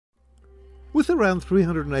With around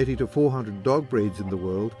 380 to 400 dog breeds in the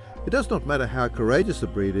world, it does not matter how courageous a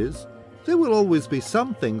breed is, there will always be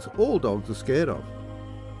some things all dogs are scared of.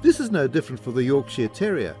 This is no different for the Yorkshire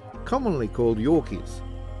Terrier, commonly called Yorkies.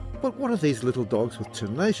 But what are these little dogs with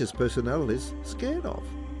tenacious personalities scared of?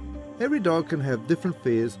 Every dog can have different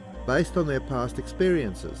fears based on their past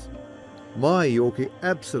experiences. My Yorkie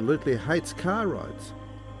absolutely hates car rides.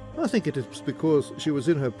 I think it is because she was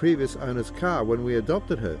in her previous owner's car when we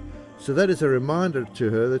adopted her, so that is a reminder to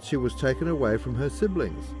her that she was taken away from her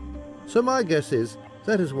siblings. So my guess is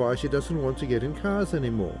that is why she doesn't want to get in cars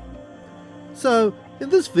anymore. So, in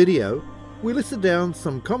this video, we listed down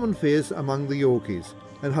some common fears among the Yorkies,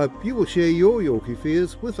 and hope you will share your Yorkie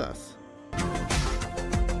fears with us.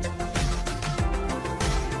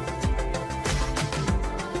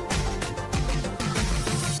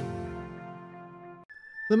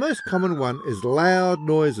 The most common one is loud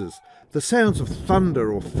noises. The sounds of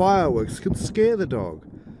thunder or fireworks can scare the dog.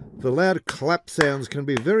 The loud clap sounds can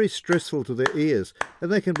be very stressful to their ears,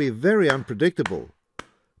 and they can be very unpredictable.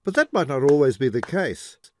 But that might not always be the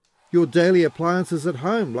case. Your daily appliances at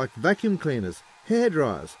home, like vacuum cleaners,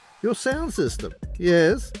 hairdryers, your sound system.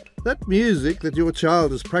 Yes, that music that your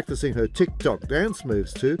child is practicing her TikTok dance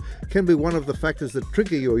moves to can be one of the factors that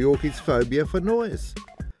trigger your Yorkie's phobia for noise.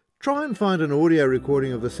 Try and find an audio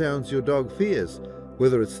recording of the sounds your dog fears,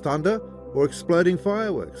 whether it's thunder or exploding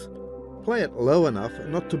fireworks. Play it low enough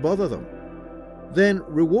not to bother them. Then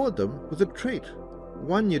reward them with a treat,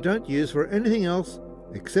 one you don't use for anything else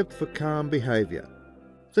except for calm behaviour.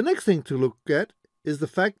 The next thing to look at is the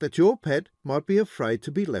fact that your pet might be afraid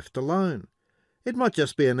to be left alone. It might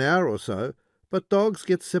just be an hour or so, but dogs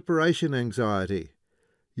get separation anxiety.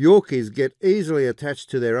 Yorkies get easily attached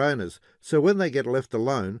to their owners, so when they get left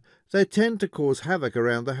alone, they tend to cause havoc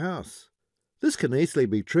around the house. This can easily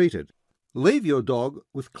be treated. Leave your dog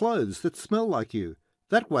with clothes that smell like you.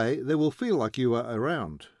 That way they will feel like you are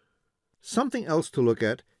around. Something else to look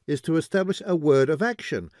at is to establish a word of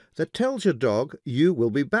action that tells your dog you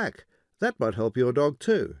will be back. That might help your dog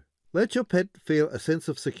too. Let your pet feel a sense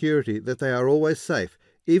of security that they are always safe,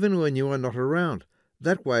 even when you are not around.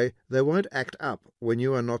 That way they won't act up when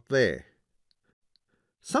you are not there.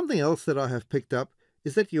 Something else that I have picked up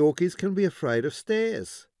is that Yorkies can be afraid of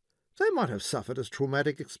stairs. They might have suffered a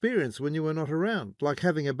traumatic experience when you were not around, like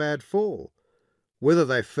having a bad fall. Whether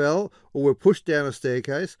they fell or were pushed down a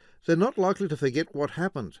staircase, they're not likely to forget what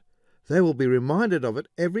happened. They will be reminded of it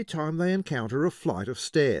every time they encounter a flight of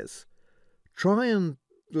stairs. Try and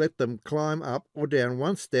let them climb up or down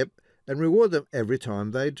one step and reward them every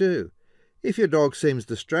time they do. If your dog seems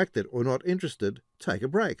distracted or not interested, take a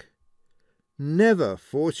break. Never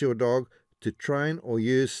force your dog to train or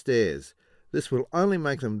use stairs. This will only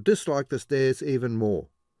make them dislike the stairs even more.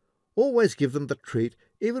 Always give them the treat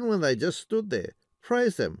even when they just stood there.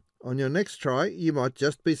 Praise them. On your next try, you might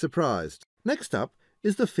just be surprised. Next up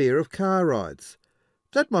is the fear of car rides.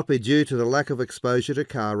 That might be due to the lack of exposure to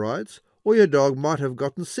car rides, or your dog might have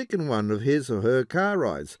gotten sick in one of his or her car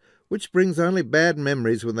rides, which brings only bad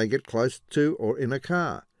memories when they get close to or in a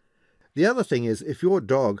car. The other thing is if your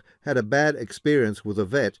dog had a bad experience with a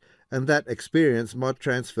vet, and that experience might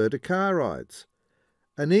transfer to car rides.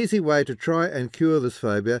 An easy way to try and cure this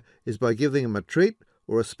phobia is by giving them a treat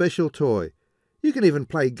or a special toy. You can even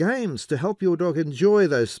play games to help your dog enjoy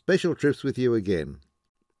those special trips with you again.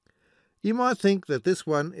 You might think that this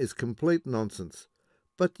one is complete nonsense,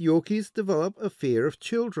 but Yorkies develop a fear of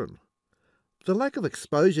children. The lack of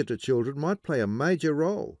exposure to children might play a major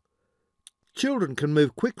role. Children can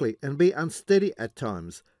move quickly and be unsteady at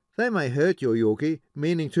times. They may hurt your Yorkie,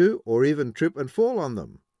 meaning to, or even trip and fall on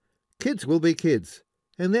them. Kids will be kids,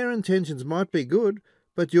 and their intentions might be good,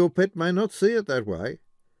 but your pet may not see it that way.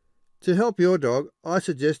 To help your dog, I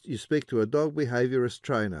suggest you speak to a dog behaviourist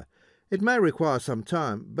trainer. It may require some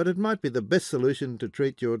time, but it might be the best solution to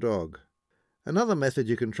treat your dog. Another method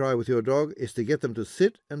you can try with your dog is to get them to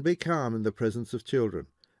sit and be calm in the presence of children,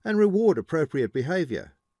 and reward appropriate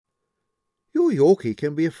behaviour. Your Yorkie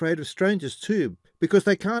can be afraid of strangers too, because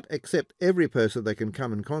they can't accept every person they can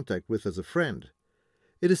come in contact with as a friend.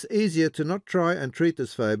 It is easier to not try and treat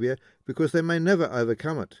this phobia because they may never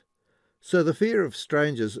overcome it. So the fear of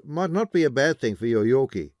strangers might not be a bad thing for your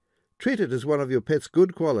Yorkie. Treat it as one of your pet's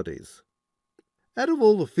good qualities. Out of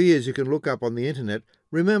all the fears you can look up on the internet,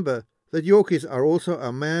 remember that Yorkies are also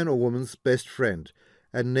a man or woman's best friend,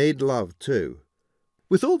 and need love too.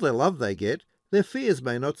 With all the love they get, their fears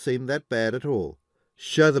may not seem that bad at all.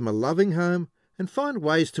 Show them a loving home, and find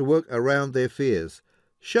ways to work around their fears.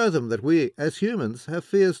 Show them that we, as humans, have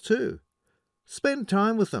fears too. Spend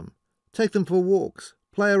time with them. Take them for walks,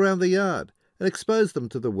 play around the yard, and expose them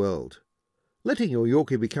to the world. Letting your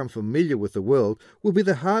Yorkie become familiar with the world will be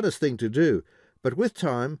the hardest thing to do, but with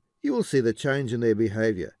time you will see the change in their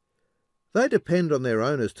behaviour. They depend on their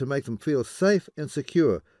owners to make them feel safe and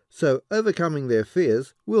secure, so overcoming their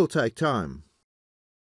fears will take time.